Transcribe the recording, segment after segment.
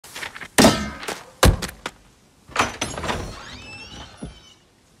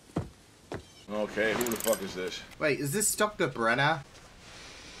Okay, who the fuck is this? Wait, is this Dr. Brenner?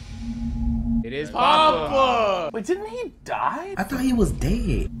 It is Papa! Wait, didn't he die? I thought he was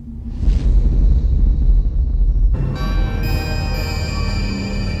dead.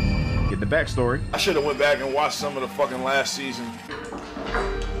 Get the backstory. I should have went back and watched some of the fucking last season.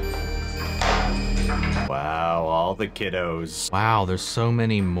 Wow, all the kiddos. Wow, there's so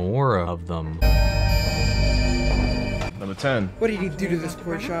many more of them. Number 10. What did he do to this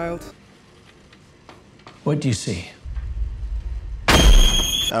poor child? What do you see?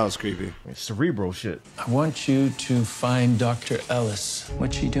 That was creepy. Cerebral shit. I want you to find Dr. Ellis.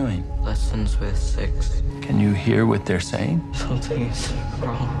 What's she doing? Lessons with 6. Can you hear what they're saying? Something's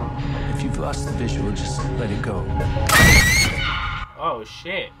wrong. If you've lost the visual, just let it go. Oh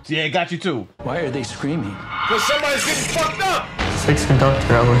shit. Yeah, it got you too. Why are they screaming? Cause somebody's getting fucked up! 6 and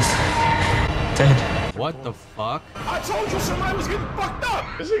Dr. Ellis. Dead. What the fuck? I told you somebody was getting fucked up!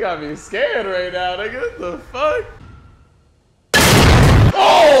 This shit got me scared right now, nigga. What the fuck?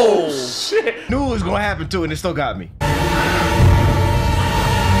 Oh shit! Knew it was gonna happen too, and it still got me.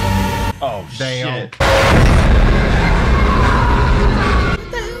 Oh damn! Shit.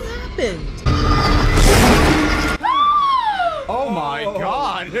 What the hell happened? Oh my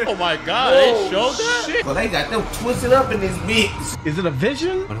god! Oh my god! They showed that? Shit. Well, they got them twisted up in this bitch. Is it a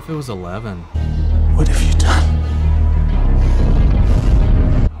vision? What if it was 11? What have you done?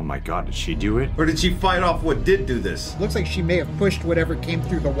 Oh my god! Did she do it? Or did she fight off what did do this? Looks like she may have pushed whatever came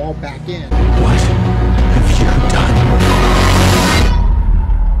through the wall back in. What have you done?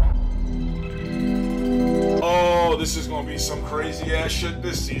 Oh, this is gonna be some crazy ass shit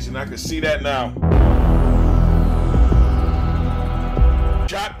this season. I can see that now.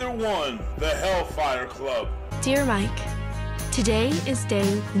 Chapter 1, the Hellfire Club. Dear Mike, today is day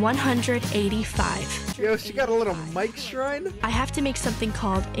 185. Yo, she got a little mic shrine? I have to make something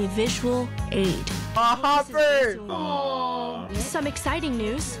called a visual aid. Hopper! Some exciting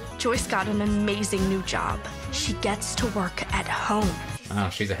news. Joyce got an amazing new job. She gets to work at home. Oh,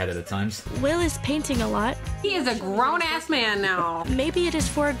 she's ahead of the times. Will is painting a lot. He is a grown-ass man now. Maybe it is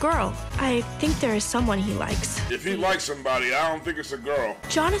for a girl. I think there is someone he likes. If he likes somebody, I don't think it's a girl.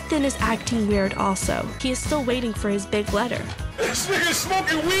 Jonathan is acting weird also. He is still waiting for his big letter. This nigga's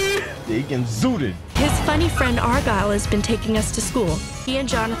smoking weed! They getting zooted. His funny friend Argyle has been taking us to school. He and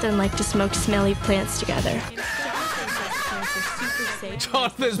Jonathan like to smoke smelly plants together.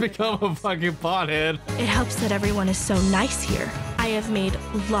 Jonathan's become a fucking pothead. It helps that everyone is so nice here. I have made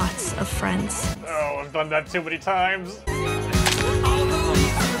lots of friends. Oh, I've done that too many times.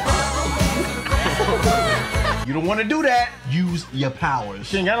 You don't want to do that. Use your powers.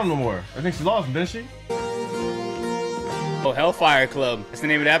 She ain't got them no more. I think she lost them, didn't she? Oh, Hellfire Club. That's the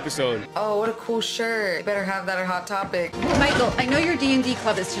name of the episode. Oh, what a cool shirt. You better have that at Hot Topic. Michael, I know your D&D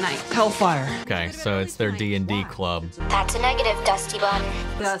club is tonight. Hellfire. Okay, so it's their D&D club. That's a negative, Dusty Bun.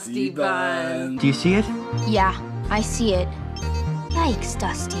 Dusty Bun. Do you see it? Yeah, I see it. Yikes,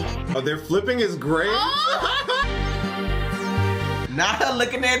 Dusty. Oh, they're flipping his grave? Not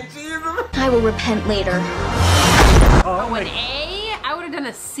looking at Jesus. I will repent later. Oh, an A? I would have done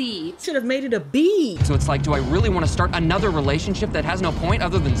a C. Should have made it a B. So it's like, do I really want to start another relationship that has no point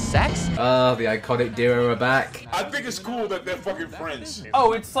other than sex? Oh, the iconic duo are back. I think it's cool that they're fucking friends.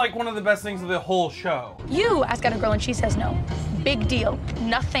 Oh, it's like one of the best things of the whole show. You ask out a girl and she says no. Big deal.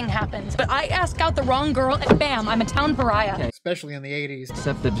 Nothing happens. But I ask out the wrong girl and bam, I'm a town pariah. Okay. Especially in the 80s.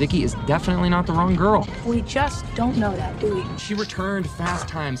 Except that Vicky is definitely not the wrong girl. We just don't know that, do we? She returned fast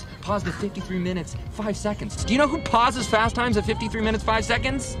times, paused at 53 minutes, 5 seconds. Do you know who pauses fast times at 53 minutes, 5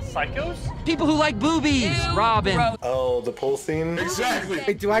 seconds? Psychos? People who like boobies. Ew. Robin. Oh, the pull scene? Exactly.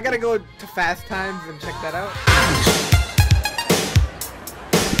 Wait, do I gotta go to Fast Times and check that out?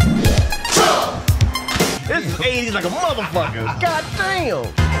 This is 80s like a motherfucker. God damn.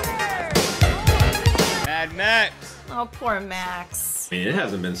 Mad Max. Oh, poor Max. I mean, it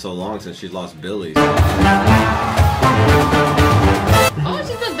hasn't been so long since she lost Billy. Oh,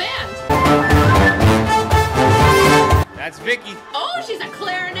 she's in the band. That's Vicky. Oh, she's a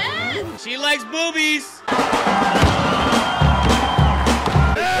clarinet. She likes boobies.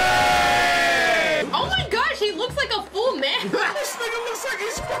 Hey! Oh my gosh, he looks like a full man. This nigga looks like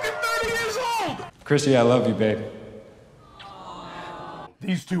he's fucking 30 years old! Chrissy, I love you, babe.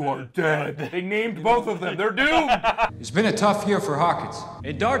 These two are dead. They named both of them. They're doomed. It's been a tough year for Hawkins.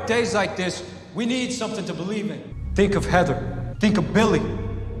 In dark days like this, we need something to believe in. Think of Heather. Think of Billy.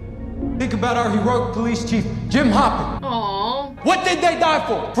 Think about our heroic police chief, Jim Hopper. Aww. What did they die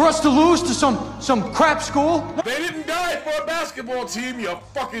for? For us to lose to some crap school? They didn't die for a basketball team, you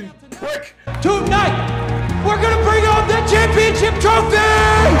fucking prick! Tonight, we're gonna bring home the championship trophy!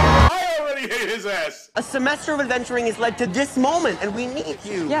 I already really hate his ass. A semester of adventuring has led to this moment, and we need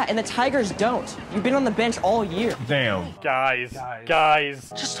you. Yeah, and the Tigers don't. You've been on the bench all year. Damn. Guys.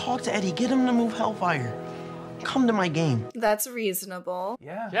 Just talk to Eddie. Get him to move Hellfire. Come to my game. That's reasonable.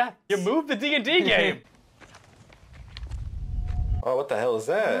 Yeah. You moved the D&D game. Oh, what the hell is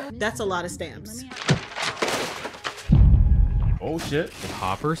that? That's a lot of stamps. Oh shit. Did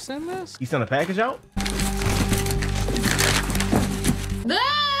Hopper send this? He sent a package out?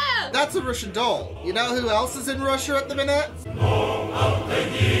 That's a Russian doll. You know who else is in Russia at the minute?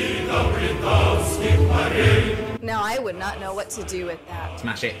 Now I would not know what to do with that.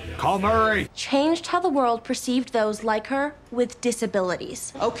 Smash it. Call Murray. Changed how the world perceived those like her with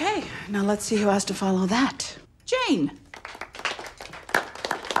disabilities. Okay, now let's see who has to follow that. Jane.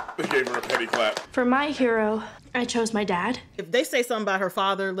 They gave her a petty clap. For my hero, I chose my dad. If they say something about her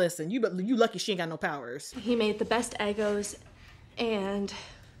father, listen, you lucky she ain't got no powers. He made the best Eggos, and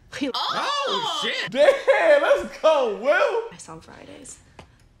we Shit. Damn, let's go, Will. on Fridays.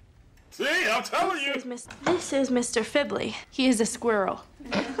 See, I'm telling you. This is Mr. Fibley. He is a squirrel.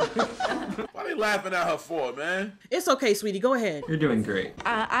 Why they laughing at her for, man? It's okay, sweetie. Go ahead. You're doing great.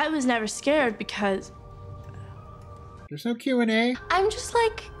 I was never scared because There's no Q&A. I'm just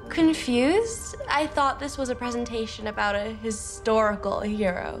like confused. I thought this was a presentation about a historical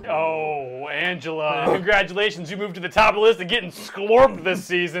hero. Oh, Angela. Congratulations, you moved to the top of the list of getting sklorped this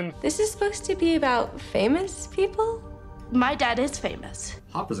season. This is supposed to be about famous people? My dad is famous.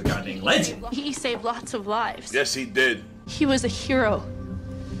 Hopper's a goddamn legend. He saved lots of lives. Yes, he did. He was a hero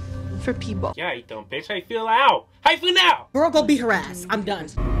for people. Yeah, you dumb bitch. How you feel out? How you feel now? Girl, go beat her ass. I'm done.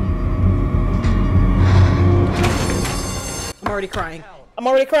 I'm already crying.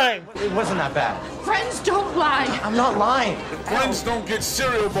 It wasn't that bad. Friends don't lie. I'm not lying. Friends don't get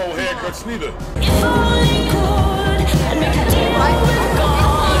cereal bowl haircuts neither.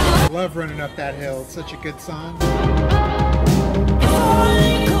 Love running up that hill. It's such a good song.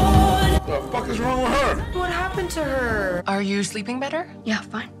 What the fuck is wrong with her? What happened to her? Are you sleeping better? Yeah,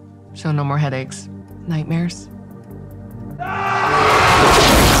 fine. So no more headaches, nightmares?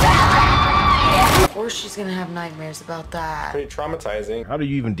 Of course she's gonna have nightmares about that. Pretty traumatizing. How do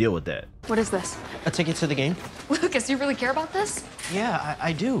you even deal with that? What is this? A ticket to the game? Lucas, you really care about this? Yeah,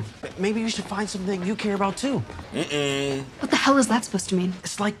 I do. Maybe you should find something you care about too. What the hell is that supposed to mean?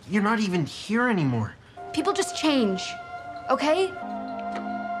 It's like you're not even here anymore. People just change, okay?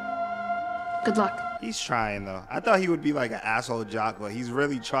 Good luck. He's trying though. I thought he would be like an asshole jock, but he's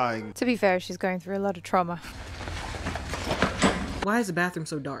really trying. To be fair, she's going through a lot of trauma. Why is the bathroom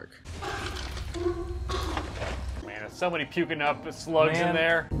so dark? Man, there's so many puking up slugs in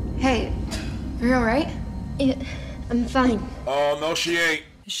there. Hey, are you all right? I'm fine. Oh, no, she ain't.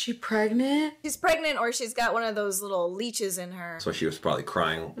 Is she pregnant? She's pregnant or she's got one of those little leeches in her. So she was probably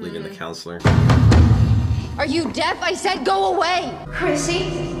crying, leaving the counselor. Are you deaf? I said go away!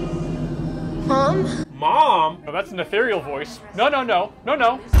 Chrissy? Mom? Mom? Oh, that's an ethereal voice. No.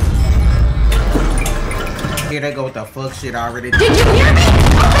 Here they go with the fuck shit already. Did you hear me?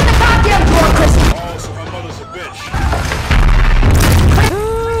 Open the goddamn door, Chrissy! Oh, so my mother's a bitch.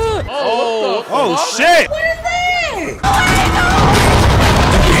 Oh shit! What is this?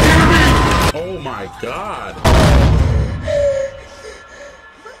 Oh my god.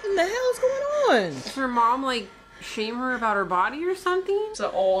 What in the hell's going on? Did her mom, like, shame her about her body or something? It's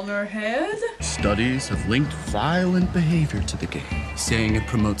all in her head. Studies have linked violent behavior to the game, saying it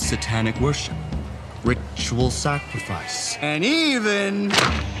promotes satanic worship, ritual sacrifice, and even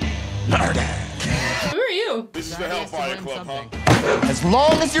murder. Who are you? This is the Hellfire Club, huh? As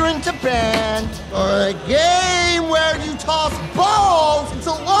long as you're into band or a game where you toss balls into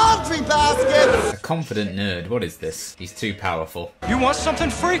laundry baskets. A confident nerd. What is this? He's too powerful. You want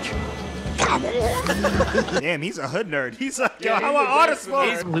something, freak? Damn, he's a hood nerd. He's like, yo, how about all the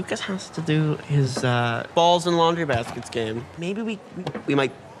smoke? Lucas has to do his balls and laundry baskets game. Maybe we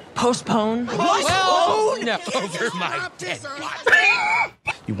might postpone. Well, no, over my dead body.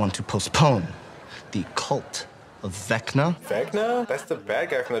 You want to postpone the cult of Vecna? Vecna? That's the bad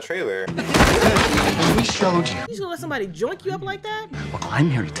guy from the trailer. We showed you. You just gonna let somebody joink you up like that? Well,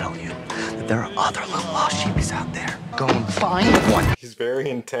 I'm here to tell you that there are other little lost sheepies out there. Go and find one. He's very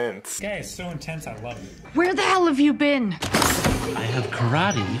intense. This guy is so intense, I love it. Where the hell have you been? I have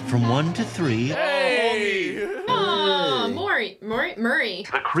karate from 1 to 3. Hey! Oh, Murray.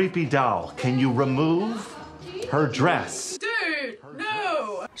 The creepy doll. Can you remove her dress? Dude,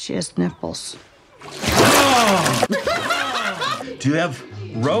 no. She has nipples. Do you have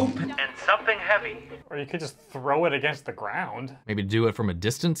rope? And some something heavy. Or you could just throw it against the ground. Maybe do it from a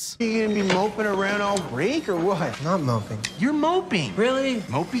distance? You gonna be moping around all break or what? Not moping. You're moping. Really?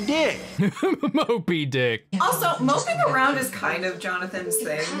 Mopey dick. Mopey dick. Also, moping around is kind of Jonathan's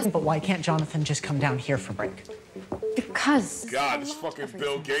thing. But why can't Jonathan just come down here for break? Because. God, this fucking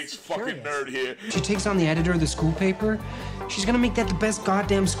Bill Gates fucking nerd here. She takes on the editor of the school paper. She's gonna make that the best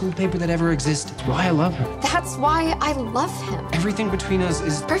goddamn school paper that ever existed. It's why I love her. That's why I love him. Everything between us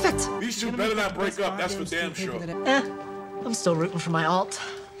is perfect. These two better not break up, that's for damn sure. I'm still rooting for my alt.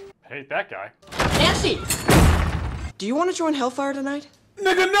 Hate that guy. Nancy! Do you want to join Hellfire tonight?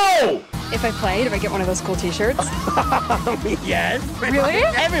 Nigga, no! If I play, do I get one of those cool t-shirts? Yes. Really?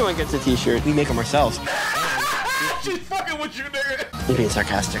 Everyone gets a t-shirt. We make them ourselves. She's fucking with you, nigga. You're being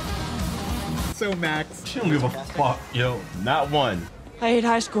sarcastic. So Max. She don't give a fuck, yo. Not one. I hate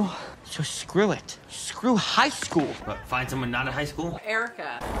high school. So screw it. Screw high school. But find someone not in high school?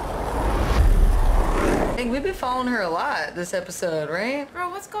 Erica. Hey, we've been following her a lot this episode, right? Bro,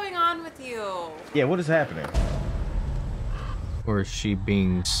 what's going on with you? Yeah, what is happening? Or is she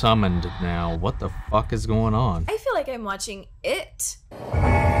being summoned now? What the fuck is going on? I feel like I'm watching It.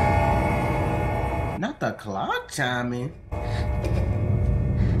 Not the clock chiming.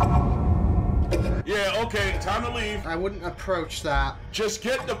 Yeah, okay, time to leave. I wouldn't approach that. Just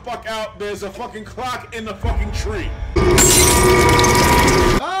get the fuck out. There's a fucking clock in the fucking tree.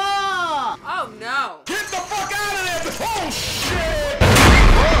 Ah! Oh no. Get the fuck out of there! Oh shit!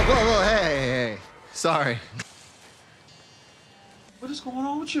 Whoa, hey. Sorry. What is going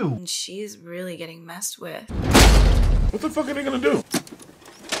on with you? And she's really getting messed with. What the fuck are they gonna do?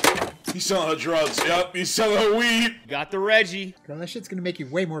 He's selling her drugs. Yup, he's selling her weed. Got the Reggie. Girl, that shit's gonna make you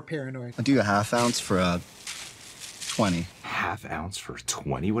way more paranoid. I'll do a half ounce for 20. Half ounce for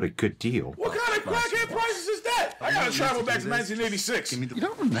 20? What a good deal. What kind of crackhead prices is that? I gotta travel back to 1986. You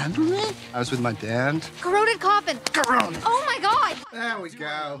don't remember me? I was with my dad. Corroded coffin. Corroded. Oh my god. There we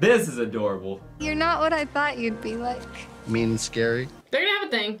go. This is adorable. You're not what I thought you'd be like. Mean and scary. They're gonna have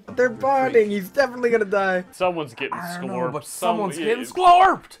a thing. They're bonding. He's definitely gonna die. Someone's getting scorped. But someone's getting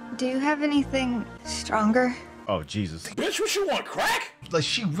scorped. Do you have anything stronger? Oh, Jesus. Bitch, what you want, crack? Like,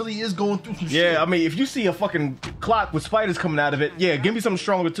 she really is going through some shit. Yeah, I mean, if you see a fucking clock with spiders coming out of it, yeah, give me something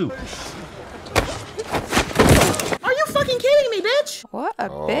stronger, too. Are you fucking kidding me, bitch? What a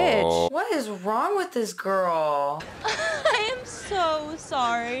bitch. What is wrong with this girl? I am so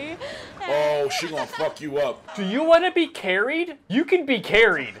sorry. Oh, she gonna fuck you up. Do you want to be carried? You can be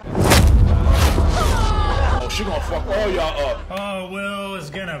carried. Oh, she gonna fuck all y'all up. Oh, Will is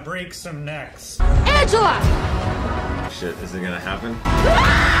gonna break some necks. Angela! Shit, is it gonna happen?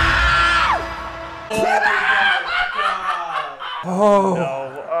 Oh.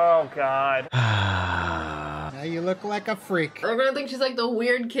 No. Oh, God. Now you look like a freak. They're gonna think she's like the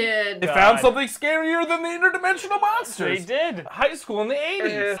weird kid. They found something scarier than the interdimensional monsters. They did. High school in the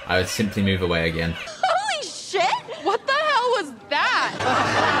 80s. I would simply move away again. Holy shit! What the hell was that?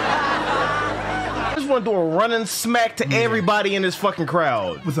 I just want to do a running smack to everybody in this fucking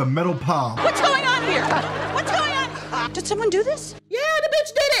crowd. With a metal palm. What's going on here? What's going on? Did someone do this? Yeah, the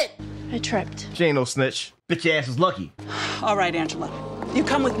bitch did it. I tripped. She ain't no snitch. Bitch ass is lucky. All right, Angela. You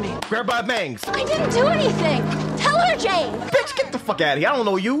come with me. Grab by bangs. I didn't do anything. Tell her, Jane. Bitch, get the fuck out of here. I don't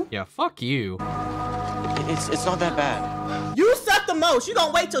know you. Yeah, fuck you. It's not that bad. You suck the most. You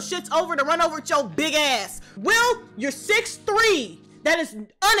gonna wait till shit's over to run over with your big ass. Will, you're 6'3". That is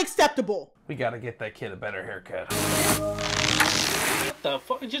unacceptable. We gotta get that kid a better haircut. What the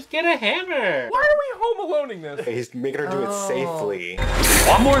fuck? Just get a hammer. Why are we home aloneing this? He's making her do it safely.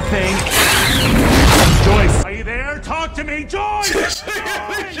 One more thing. Joyce, are you there? Talk to me, Joyce!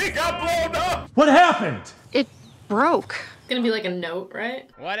 She got blown up. What happened? It broke. It's gonna be like a note, right?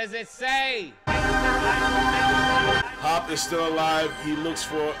 What does it say? Hop is still alive. He looks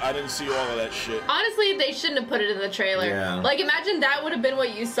for. I didn't see all of that shit. Honestly, they shouldn't have put it in the trailer. Yeah. Like, imagine that would have been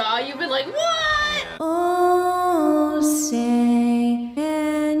what you saw. You've been like, what? Oh, say,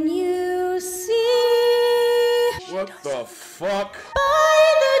 can you see? What the fuck?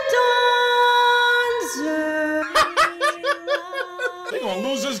 By the dawn's They gonna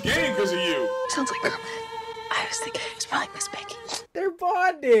lose this game because of you. Sounds like Kermit. I was thinking it's probably Miss Becky. They're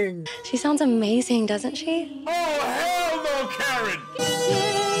bonding. She sounds amazing, doesn't she? Oh, hell no, Karen.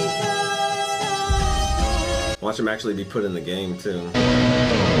 Watch him actually be put in the game, too.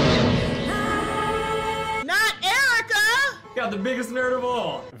 Not Erica. Got the biggest nerd of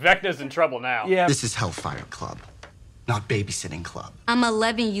all. Vecna's in trouble now. Yeah. This is Hellfire Club, not babysitting club. I'm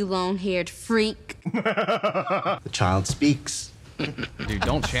 11, you long-haired freak. The child speaks. Dude,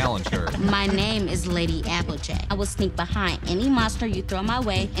 don't challenge her. My name is Lady Applejack. I will sneak behind any monster you throw my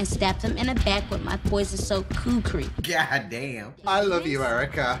way and stab them in the back with my poison soaked kukri. God damn. I love you,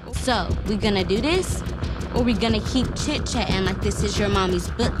 Erica. So, we gonna do this? Or we gonna keep chit-chatting like this is your mommy's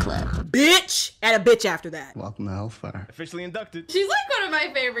book club? Bitch! Add a bitch after that. Welcome to Hellfire. Officially inducted. She's like one of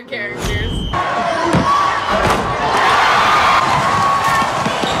my favorite characters.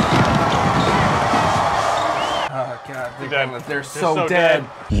 Oh god, They're so dead.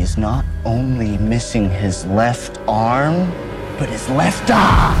 He is not only missing his left arm, but his left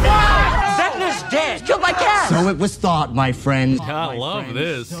eye. Vecna's dead. Killed by cat. So it was thought, my friend. I love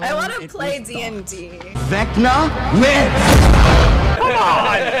this. I want to play D&D. Vecna lives. Come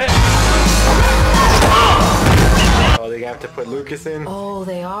on! Oh, they have to put Lucas in? Oh,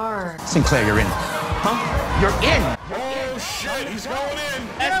 they are. Sinclair, you're in. Huh? You're in. Oh shit, he's going in.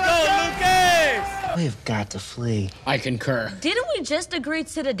 Let's go, Lucas! We've got to flee. I concur. Didn't we just agree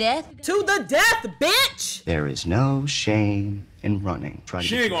to the death? To the death, bitch! There is no shame in running. Try to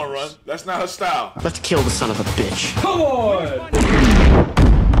She get ain't gonna run. That's not her style. Let's kill the son of a bitch. Come on!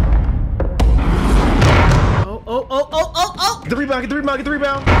 Oh. Get the rebound, get the rebound, get the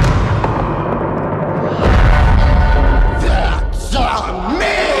rebound. That's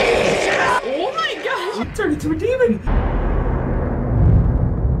me! Oh my gosh! You turned into a demon.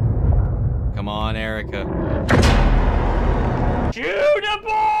 Come on, Erica. Shoot the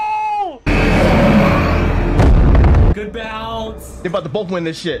ball! Good bounce. They're about to both win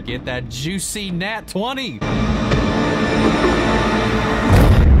this shit. Get that juicy nat 20.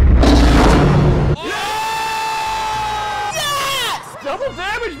 Double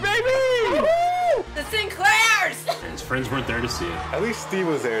damage, baby! The Sinclairs! His friends weren't there to see it. At least Steve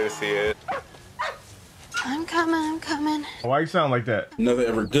was there to see it. I'm coming. Why you sound like that? Nothing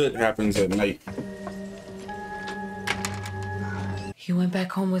ever good happens at night. He went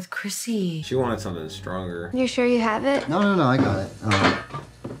back home with Chrissy. She wanted something stronger. You sure you have it? No, I got it.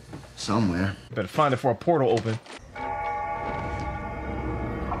 Somewhere. Better find it before a portal open.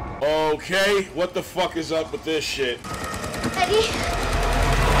 Okay, what the fuck is up with this shit? Eddie?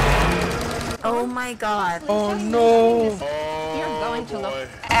 Oh my god. Oh no. You're going to look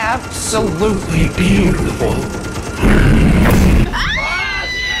Absolutely beautiful.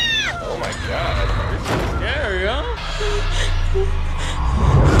 Oh my god. Scary, huh?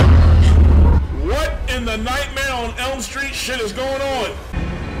 What in the Nightmare on Elm Street shit is going on?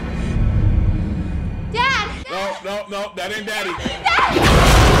 Dad! No, that ain't Daddy.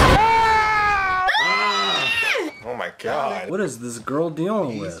 Oh my god. What is this girl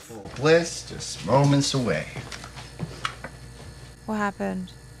dealing with? Bliss just moments away. What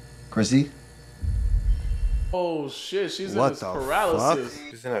happened? Chrissy? Oh shit, she's What in this the paralysis. fuck?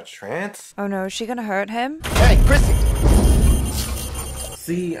 She's in a trance? Oh no, is she gonna hurt him? Hey, Chrissy!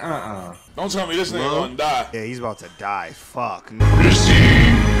 See, Don't tell me this nigga gonna die. Yeah, he's about to die. Fuck. Oh,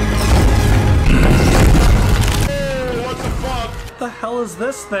 what the fuck? What the hell is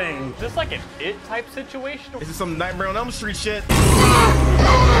this thing? Is this like an It type situation? This is some Nightmare on Elm Street shit. Oh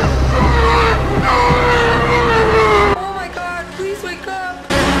my god, please wake up.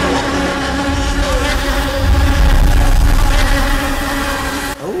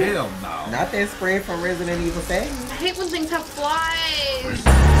 Oh, hell no. Not that spray from Resident Evil 7. I hate when things have flies.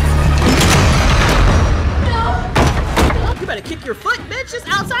 You better kick your foot, bitch. It's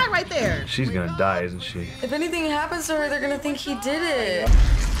outside right there. She's gonna die, isn't she? If anything happens to her, they're gonna think he did it.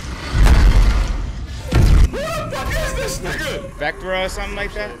 Who the fuck is this nigga? Vector or something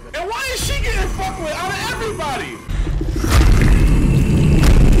like that? And why is she getting fucked with out of everybody?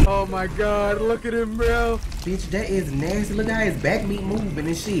 Oh my god, look at him, bro. Bitch, that is nasty. Look at his back meat moving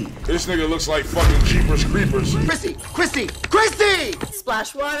and shit. This nigga looks like fucking Jeepers Creepers. Chrissy!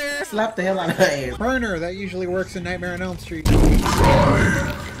 Splash water. Slap the hell out of her ass. Burner, that usually works in Nightmare on Elm Street.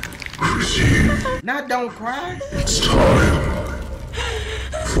 Not don't cry. It's time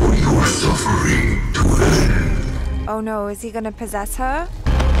for your suffering to end. Oh no, is he gonna possess her?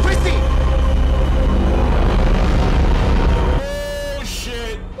 Chrissy! Oh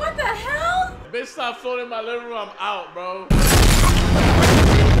shit. What the hell? Bitch, stop floating in my living room. I'm out, bro.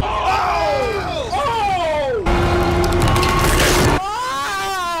 Oh!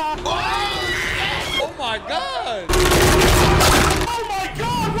 Oh my god! Oh my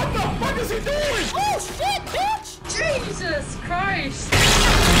god, what the fuck is he doing? Oh shit, bitch! Jesus Christ!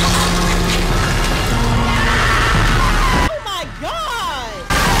 Oh my god!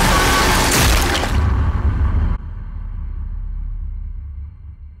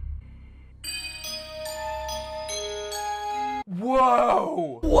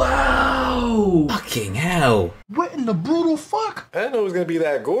 Whoa! Wow! Fuck Fucking hell. What in the brutal fuck? I didn't know it was gonna be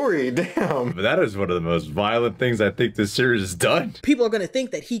that gory. Damn. But that is one of the most violent things I think this series has done. People are gonna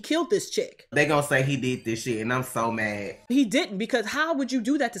think that he killed this chick. They gonna say he did this shit, and I'm so mad. He didn't, because how would you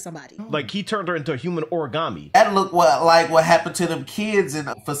do that to somebody? Like, he turned her into a human origami. That looked like what happened to them kids in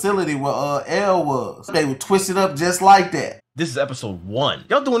the facility where Elle was. They were twisted up just like that. This is episode 1.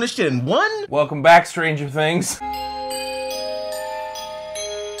 Y'all doing this shit in 1? Welcome back, Stranger Things.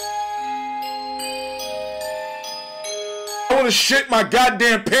 I want to shit my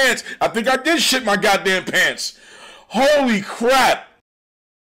goddamn pants. I think I did shit my goddamn pants. Holy crap.